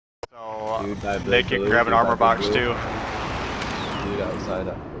They can grab an armor box too. Dude outside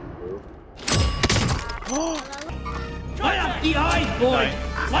that blue. Light up the eyes, boy!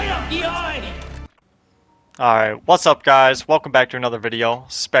 Light up the eyes! Alright, what's up guys? Welcome back to another video.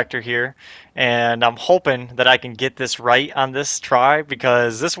 Specter here. And I'm hoping that I can get this right on this try,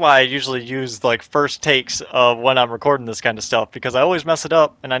 because this is why I usually use like first takes of when I'm recording this kind of stuff, because I always mess it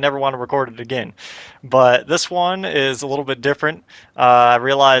up and I never want to record it again. But this one is a little bit different. I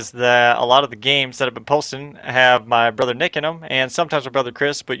realized that a lot of the games that I've been posting have my brother Nick in them, and sometimes my brother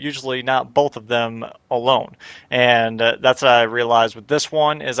Chris, but usually not both of them alone. And that's what I realized with this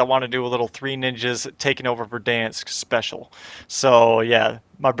one, is I want to do a little Three Ninjas Taking Over Verdansk special. So yeah,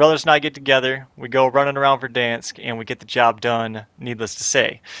 my brothers and I get together, we go running around Verdansk, and we get the job done, needless to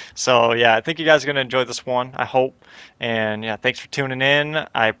say. So yeah, I think you guys are going to enjoy this one, I hope. And yeah, thanks for tuning in.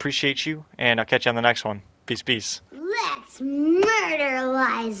 I appreciate you, and I'll catch you on the next one. Peace, peace. Let's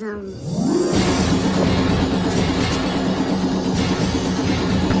murderize them.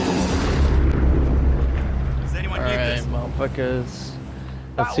 Alright, motherfuckers.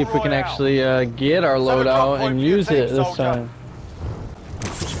 Let's see if we can actually get our loadout and use it this time.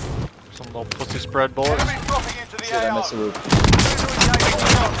 Some little pussy spread bullets.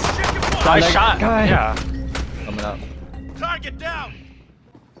 Nice shot! Guy. Yeah. Coming up. Target down!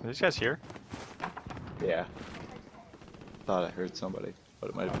 Are these guys here? Yeah. Thought I heard somebody, but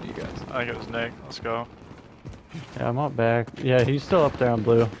it might have been you guys. I think it was Nick. Let's go. Yeah, I'm up back. Yeah, he's still up there on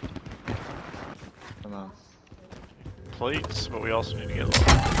blue. Come on. Plates, but we also need to get low.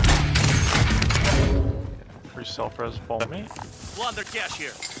 Free self-res bomb me. Plunder cash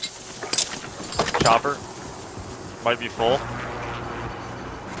here. Chopper. Might be full.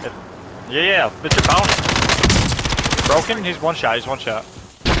 Yeah, it's your bounty. Broken? He's one shot,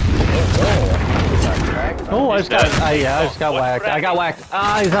 Oh, I He's just got, dead. I just got whacked. I got whacked.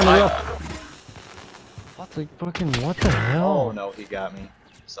 Ah, he's on the roof. What's like fucking, what the hell? Oh no, he got me.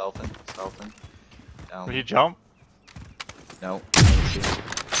 Selfing. Down. Would he jump? No.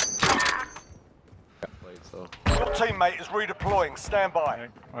 So. Your teammate is redeploying. Stand by.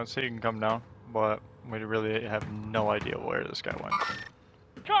 Let's see, you can come down, but we really have no idea where this guy went.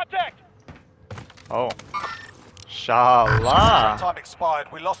 Contact! Oh. Shala! Time expired.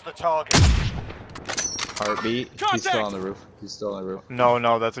 We lost the target. Heartbeat. He's still on the roof.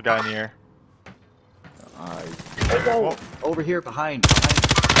 No, that's a guy in the air. Oh, over here, behind.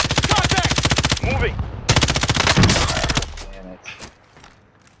 Contact! Moving. Damn it.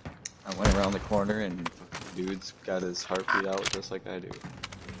 I went around the corner and dude's got his heartbeat out just like I do.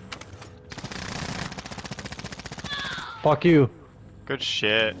 Fuck you. Good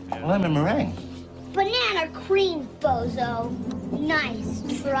shit. Well, I'm a meringue. Banana cream, bozo. Nice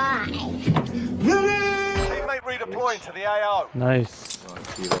try. Teammate redeploying to the AO. Nice.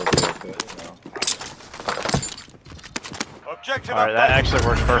 Objective Alright, that actually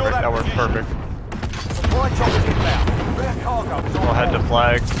works perfect. That works perfect. Supply drops inbound. Rear cargo. We'll head to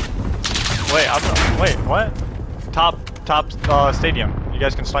flag. Wait, what? Top stadium. You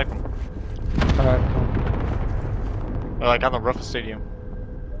guys can snipe them. Alright, cool. They're like on the roof of stadium.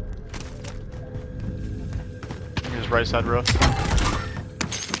 Here's right side roof.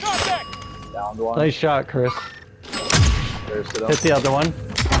 Contact! Downed one. Nice shot, Chris. Hit the other one.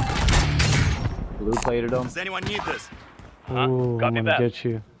 Blue plated him. Does anyone need this? Ooh, I'm gonna get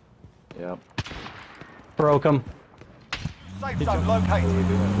you. Yep. Broke him. Safe zone located.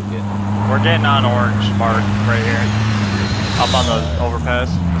 We're getting on orange mark right here. Up on the overpass.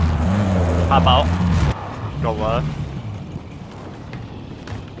 Hop out. Go left.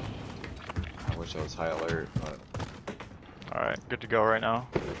 I wish I was high alert, but... Alright, good to go right now.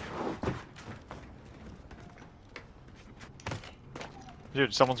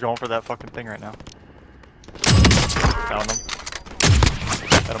 Dude, someone's going for that fucking thing right now. Found him.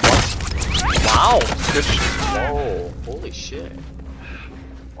 Got him once. Wow! Good shit. Whoa, holy shit.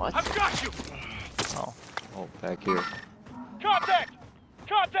 What? I've got you! Oh. Oh, back here. Contact!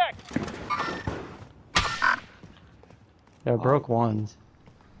 Contact! Yeah, I broke one.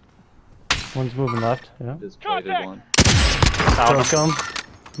 One's moving left. Yeah. Just plated one. Broke him.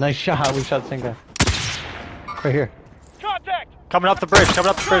 Nice shot. We shot the same guy. Right here. Contact! Coming up the bridge, to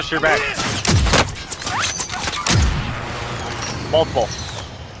your back. Multiple.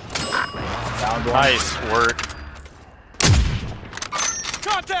 Downed one. Nice work.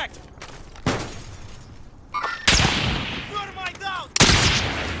 Contact!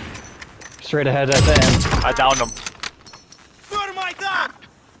 Straight ahead at the end. I downed him.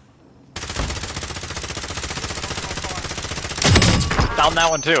 Down that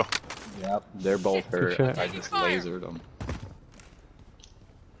one too. Yep, they're both hurt. shit. I just lasered them.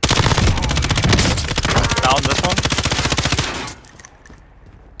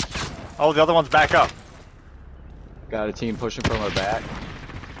 Oh, the other one's back up. Got a team pushing from our back.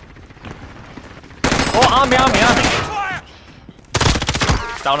 Oh, on me. Fire!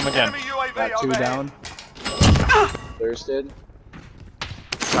 Down him again. Enemy UAV Got 2 overhead. down. Thirsted.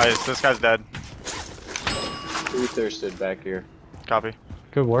 Guys, this guy's dead. 2 thirsted back here. Copy.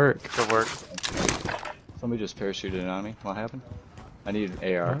 Good work. Good work. Somebody just parachuted on me. What happened? I need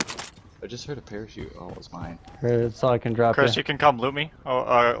an AR. I just heard a parachute. Oh, it was mine. That's all I can drop. Chris, you. you can come loot me.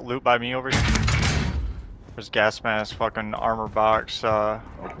 Oh, loot by me over here. There's gas mask, fucking armor box. Okay.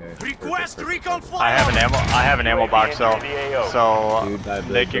 Request recon flyover. I have an ammo box though, so Dude, by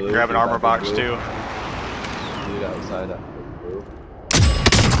they Big can Blue, grab an dude, armor by Big box Blue. too. Dude outside that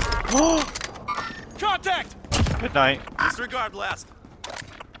blue. Contact! Good night. Disregard blast.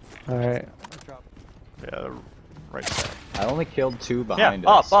 Alright. Yeah, right side. I only killed 2 Yeah, behind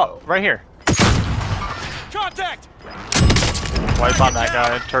up, us. right here. Contact! Wipe on that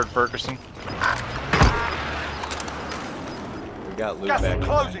guy, Turd Ferguson. We got loot Gas is back behind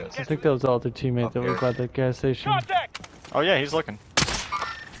closing. us. I think that was all the teammate that was by the gas station. Contact! Oh yeah, he's looking.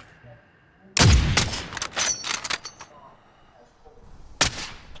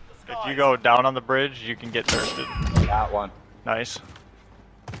 If you go down on the bridge, you can get thirsted. Got one. Nice.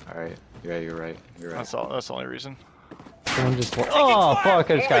 Alright. Yeah, you're right. You're right. That's all. That's the only reason. Someone just. Oh fuck!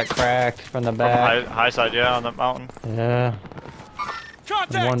 I just got cracked from the back. High side, yeah, on the mountain. Yeah.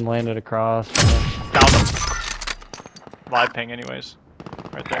 Contact! One landed across. Down them. Live ping, anyways.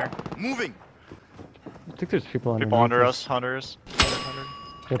 Right there. Moving! I think there's people People under us. Hunters.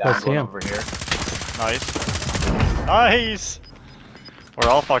 Yep, I Down see one him. over here. Nice. Nice. We're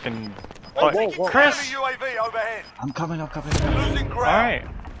all fucking. Chris. Enemy UAV overhead. I'm coming. Losing ground. All right.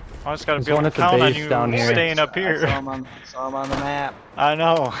 I just gotta There's be able one to at the count on base you down here. staying up I here. saw him on the map. I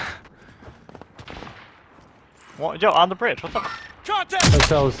know. Well, yo, on the bridge. What the? Contact!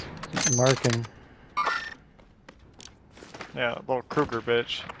 That's what I was marking. Yeah, little Kruger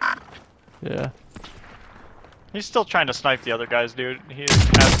bitch. Yeah. He's still trying to snipe the other guys, dude. He is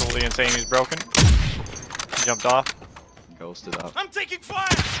absolutely insane. He's broken. He jumped off. Ghosted up. I'm taking fire!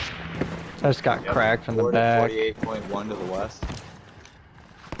 I just got cracked from the 40, back. 48.1 to the west.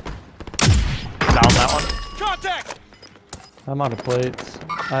 Down that one. Contact! I'm out of plates.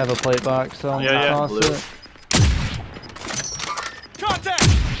 I have a plate box, so I'm Yeah, gonna yeah. toss Blue. it. Contact!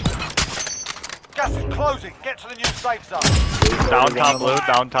 Gas is closing. Get to the new safe zone. Down top blue.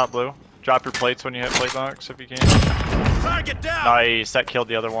 Down top blue. Drop your plates when you hit plate box if you can. Target down! Nice. That killed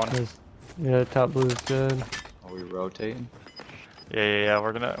the other one. Yeah, top blue is good. Are we rotating? Yeah.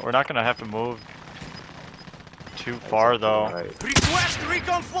 We're not gonna have to move too far though. Alright. Request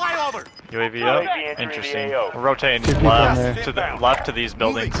recon flyover! UAV up. Interesting. We're rotating Two people in left there. to the left to these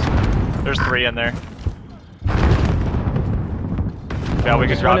buildings. There's 3 in there. Yeah, we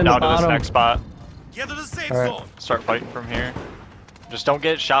can Just one drop in the down to this bottom. next spot. Get to the safe Alright. zone! Start fighting from here. Just don't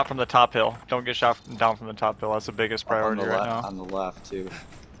get shot from the top hill. Don't get shot down from the top hill. That's the biggest priority right now. On the left too.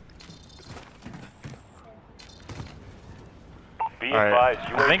 Alright,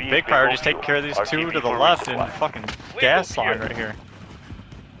 I think big priority is taking care of these 2 to the left and fucking gas line right here.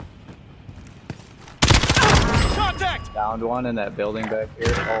 Contact! Downed one in that building back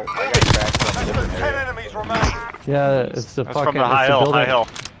here. Oh, I got cracked from a Less than different 10 area. enemies remain. Yeah, it's the That's fucking. from the high it's the hill, building. high hill.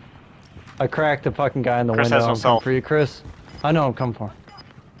 I cracked the fucking guy in the Chris window. has no I'm coming self. for you, Chris. I know I'm coming for him.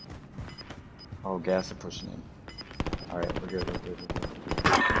 Oh, gas is pushing in. Alright, we're good.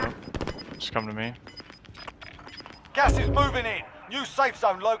 Just come to me. Gas is moving in. New safe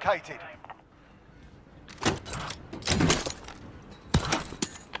zone located.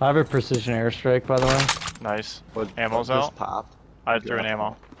 I have a precision airstrike, by the way. Nice. What, Ammo's what out. just popped? I threw an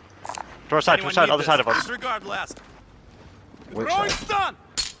ammo. Door side, other side of us. Disregard blast. Which Throwing side? stun!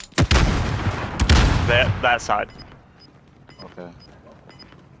 That side. Okay.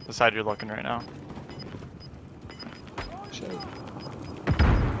 The side you're looking right now. Shit.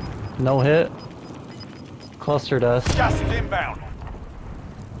 No hit. Clustered us. Gas is inbound.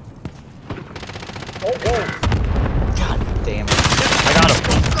 God damn it. I got him.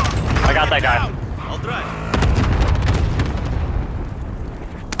 I got that guy. I'll drive.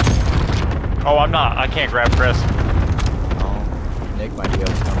 Oh, I'm not. I can't grab Chris. Oh, Nick might be able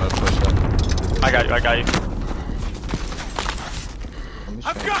to come up push up. I got you. Let me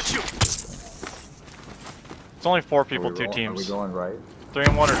I've check. got you! It's only 4 Are people, we 2 Are we teams. going right? 3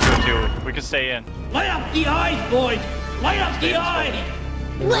 and 1 or 2 and 2. We can stay in. Light up the eyes, boys! Light up the eyes!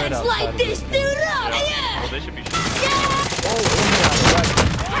 Let's light this dude up! Well, Yeah! they should be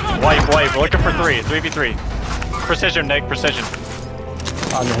Wipe. We're looking for 3. 3v3. Precision, Nick. Precision.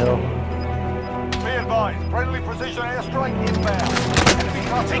 On the hill. Be advised, friendly precision airstrike inbound.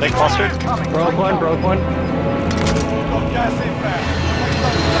 They clustered. Broke one, broke one. Got gas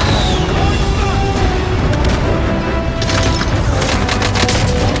inbound.